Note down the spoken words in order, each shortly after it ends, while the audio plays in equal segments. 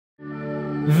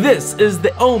This is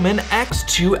the Omen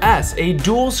X2S, a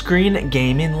dual screen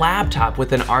gaming laptop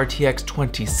with an RTX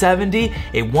 2070,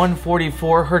 a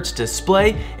 144Hz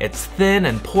display. It's thin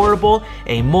and portable,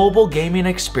 a mobile gaming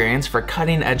experience for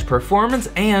cutting edge performance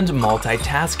and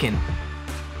multitasking.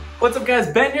 What's up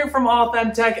guys, Ben here from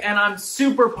AuthenTech, and I'm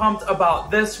super pumped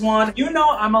about this one. You know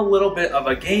I'm a little bit of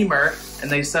a gamer, and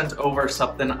they sent over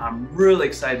something I'm really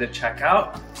excited to check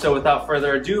out. So without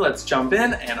further ado, let's jump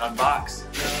in and unbox.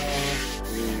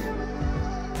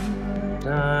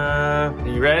 Are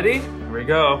you ready? Here we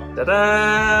go.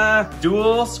 Ta-da!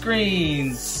 Dual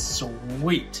screens,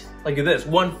 sweet. Look at this,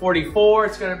 144,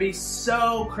 it's gonna be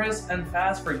so crisp and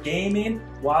fast for gaming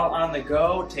while on the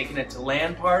go, taking it to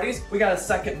LAN parties. We got a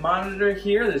second monitor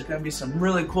here. There's gonna be some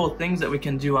really cool things that we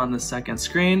can do on the second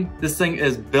screen. This thing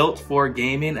is built for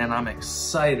gaming and I'm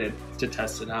excited to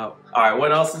test it out. All right,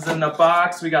 what else is in the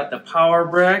box? We got the power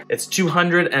brick. It's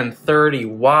 230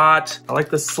 watt. I like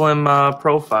the slim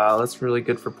profile. That's really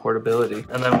good for portability.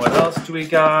 And then what else do we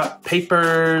got?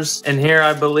 Papers. And here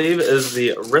I believe is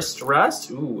the wrist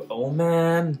rest. Ooh,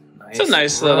 Omen. It's a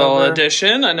nice little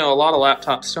addition. I know a lot of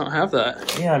laptops don't have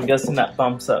that. Yeah, I'm guessing that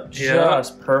bumps up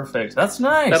just perfect. That's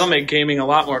nice. That'll make gaming a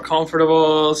lot more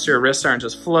comfortable so your wrists aren't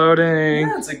just floating.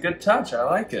 Yeah, it's a good touch. I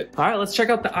like it. All right, let's check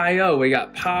out the I/O. We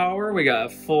got power, we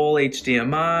got full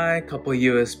HDMI, a couple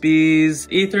USBs,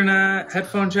 Ethernet,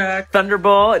 headphone jack,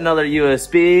 Thunderbolt, another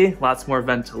USB, lots more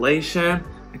ventilation.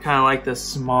 I kind of like this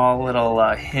small little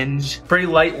hinge. Pretty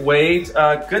lightweight,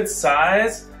 good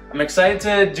size. I'm excited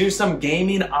to do some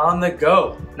gaming on the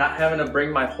go. Not having to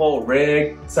bring my whole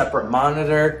rig, separate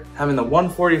monitor. Having the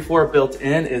 144 built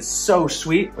in is so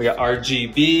sweet. We got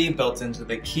RGB built into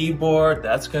the keyboard.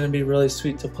 That's gonna be really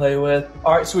sweet to play with.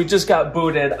 All right, so we just got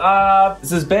booted up.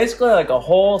 This is basically like a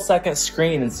whole second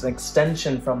screen. It's an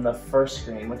extension from the first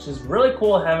screen, which is really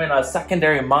cool having a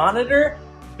secondary monitor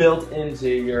built into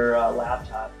your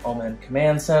laptop. Omen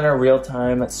Command Center,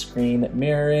 real-time screen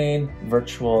mirroring,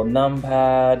 virtual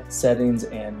numpad, settings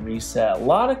and reset. A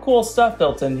lot of cool stuff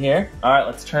built in here. All right,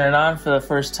 let's turn it on for the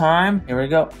first time. Here we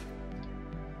go.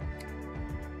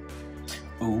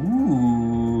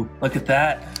 Ooh, look at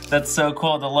that. That's so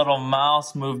cool. The little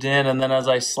mouse moved in, and then as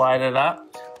I slide it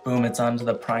up, boom, it's onto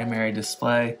the primary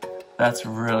display. That's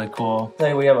really cool.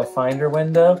 Say we have a finder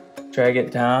window, drag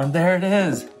it down, there it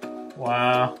is.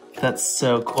 Wow, that's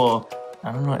so cool.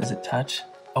 I don't know, is it touch?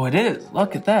 Oh, it is,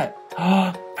 look at that.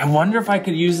 I wonder if I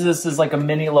could use this as like a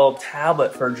mini little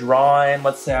tablet for drawing.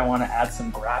 Let's say I wanna add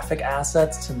some graphic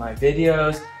assets to my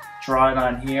videos, draw it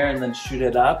on here and then shoot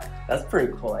it up. That's a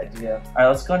pretty cool idea. All right,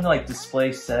 let's go into like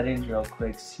display settings real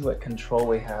quick, see what control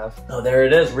we have. Oh, there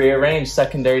it is, rearrange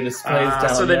secondary displays down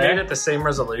there. So they made it the same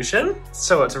resolution,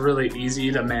 so it's really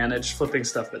easy to manage flipping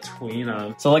stuff between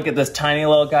them. So look at this tiny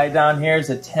little guy down here. It's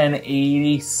a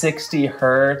 1080, 60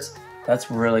 Hertz.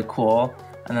 That's really cool.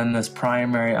 And then this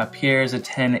primary up here is a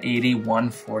 1080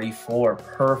 144,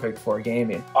 perfect for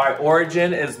gaming. All right,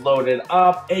 Origin is loaded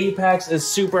up. Apex is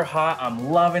super hot.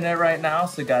 I'm loving it right now,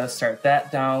 so gotta start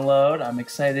that download. I'm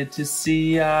excited to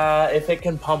see if it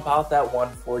can pump out that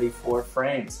 144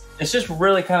 frames. It's just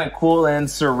really kind of cool and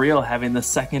surreal having the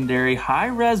secondary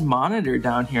high-res monitor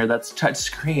down here that's touch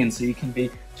screen, so you can be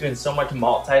doing so much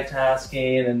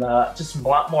multitasking and just a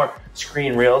lot more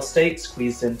screen real estate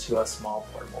squeezed into a small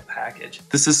portable package.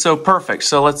 This is so perfect.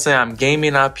 So let's say I'm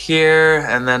gaming up here,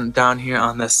 and then down here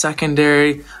on the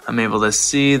secondary, I'm able to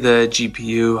see the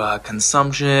GPU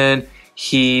consumption,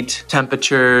 heat,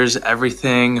 temperatures,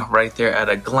 everything right there at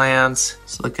a glance.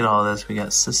 So look at all this. We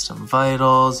got system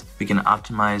vitals. We can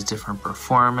optimize different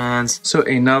performance. So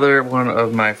another one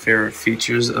of my favorite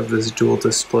features of this dual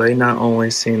display, not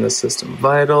only seeing the system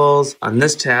vitals, on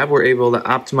this tab, we're able to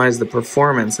optimize the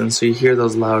performance. And so you hear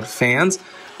those loud fans.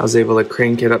 I was able to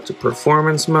crank it up to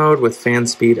performance mode with fan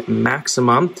speed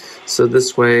maximum. So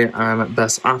this way I'm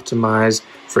best optimized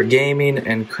for gaming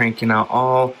and cranking out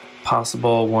all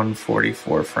possible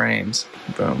 144 frames.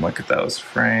 Boom, look at those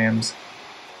frames.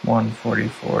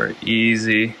 144,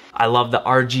 easy. I love the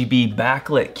RGB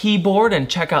backlit keyboard, and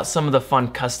check out some of the fun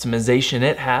customization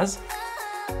it has.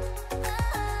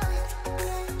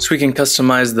 So we can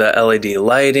customize the LED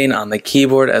lighting on the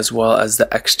keyboard as well as the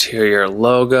exterior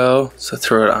logo. So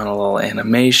throw it on a little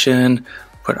animation,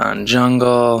 put on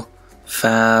jungle,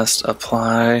 fast,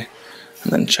 apply,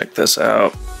 and then check this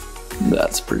out.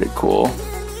 That's pretty cool.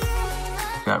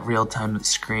 Got real-time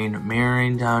screen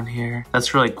mirroring down here.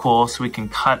 That's really cool, so we can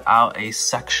cut out a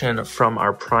section from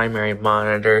our primary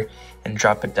monitor and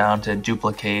drop it down to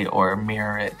duplicate or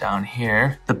mirror it down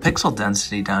here. The pixel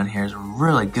density down here is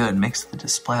really good, makes the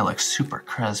display look super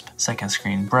crisp. Second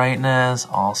screen brightness,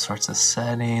 all sorts of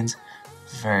settings.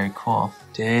 Very cool.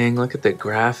 Dang, look at the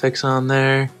graphics on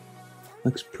there.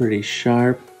 Looks pretty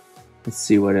sharp. Let's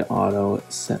see what it auto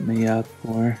set me up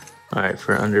for. All right,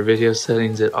 for under video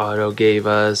settings, it auto gave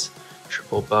us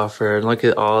triple buffer. And look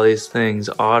at all these things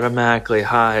automatically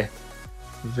high.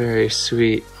 Very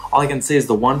sweet. All I can say is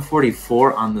the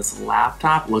 144 on this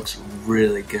laptop looks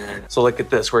really good. So look at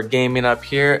this, we're gaming up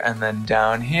here, and then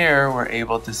down here, we're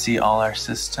able to see all our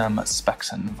system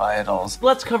specs and vitals.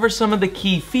 Let's cover some of the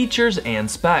key features and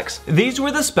specs. These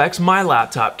were the specs my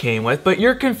laptop came with, but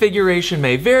your configuration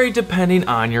may vary depending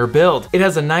on your build. It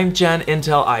has a 9th gen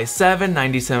Intel i7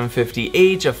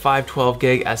 9750H, a 512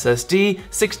 gig SSD,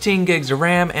 16 gigs of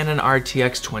RAM, and an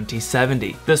RTX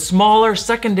 2070. The smaller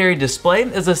secondary display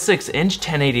is a 6-inch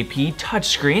 1080p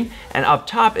touchscreen, and up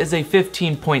top is a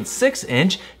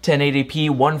 15.6-inch 1080p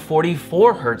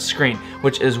 144Hz screen,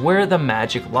 which is where the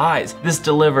magic lies. This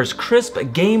delivers crisp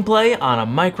gameplay on a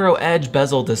micro edge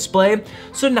bezel display,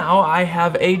 so now I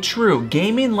have a true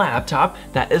gaming laptop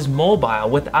that is mobile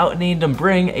without needing to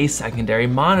bring a secondary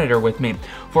monitor with me.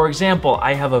 For example,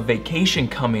 I have a vacation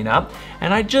coming up,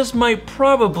 and I just might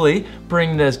probably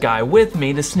bring this guy with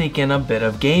me to sneak in a bit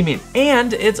of gaming.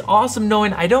 And it's awesome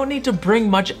knowing I don't need to bring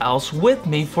much else with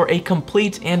me for a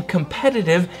complete and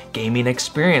competitive gaming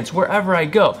experience wherever I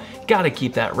go. Gotta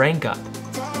keep that rank up.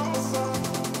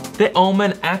 The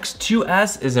Omen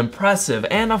X2S is impressive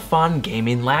and a fun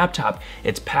gaming laptop.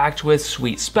 It's packed with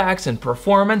sweet specs and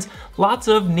performance, lots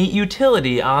of neat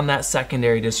utility on that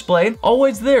secondary display,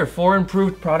 always there for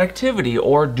improved productivity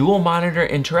or dual monitor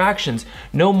interactions.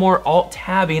 No more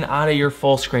alt-tabbing out of your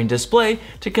full screen display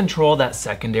to control that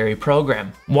secondary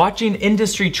program. Watching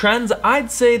industry trends,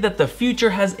 I'd say that the future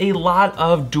has a lot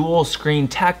of dual screen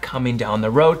tech coming down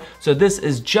the road, so this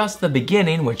is just the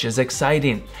beginning, which is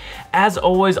exciting. As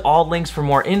always, all links for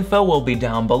more info will be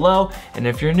down below, and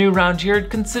if you're new around here,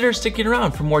 consider sticking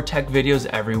around for more tech videos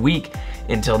every week.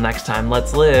 Until next time,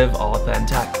 let's live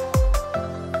AuthenTech.